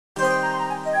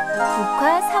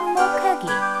국화 삽목하기.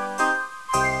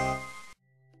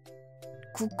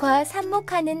 국화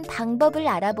삽목하는 방법을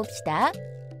알아봅시다.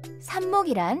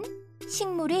 삽목이란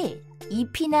식물이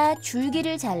잎이나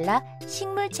줄기를 잘라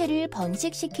식물체를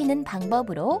번식시키는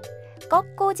방법으로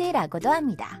꺾꽂이라고도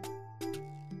합니다.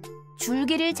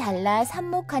 줄기를 잘라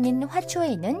삽목하는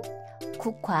화초에는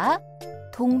국화,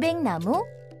 동백나무,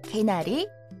 개나리,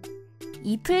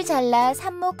 잎을 잘라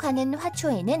삽목하는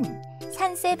화초에는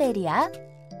산세베리아,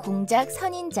 공작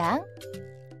선인장,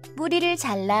 뿌리를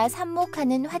잘라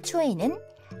삽목하는 화초에는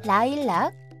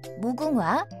라일락,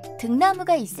 무궁화,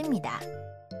 등나무가 있습니다.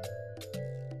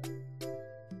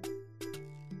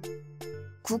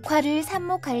 국화를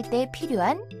삽목할 때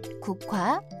필요한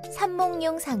국화,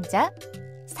 삽목용 상자,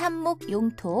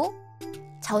 삽목용토,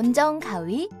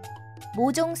 전정가위,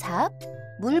 모종삽,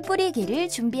 물뿌리기를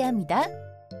준비합니다.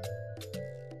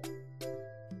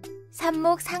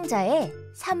 삽목 상자에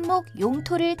삽목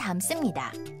용토를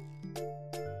담습니다.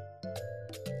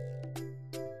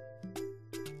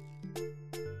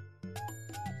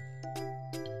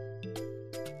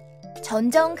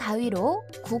 전정 가위로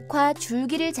국화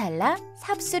줄기를 잘라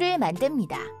삽수를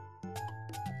만듭니다.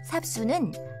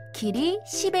 삽수는 길이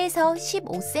 10에서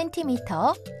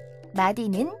 15cm,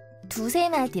 마디는 두세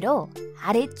마디로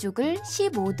아래쪽을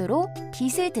 15도로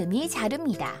비스듬히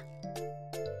자릅니다.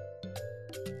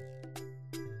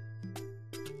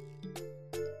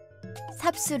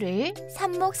 삽수를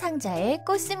삽목 상자에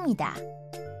꽂습니다.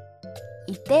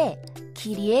 이때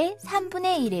길이의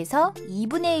 3분의 1에서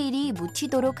 2분의 1이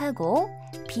묻히도록 하고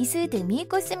비스듬히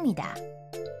꽂습니다.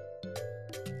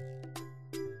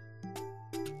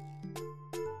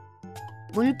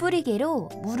 물뿌리개로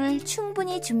물을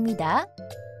충분히 줍니다.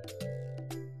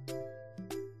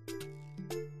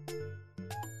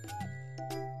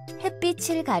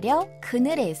 햇빛을 가려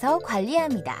그늘에서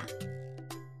관리합니다.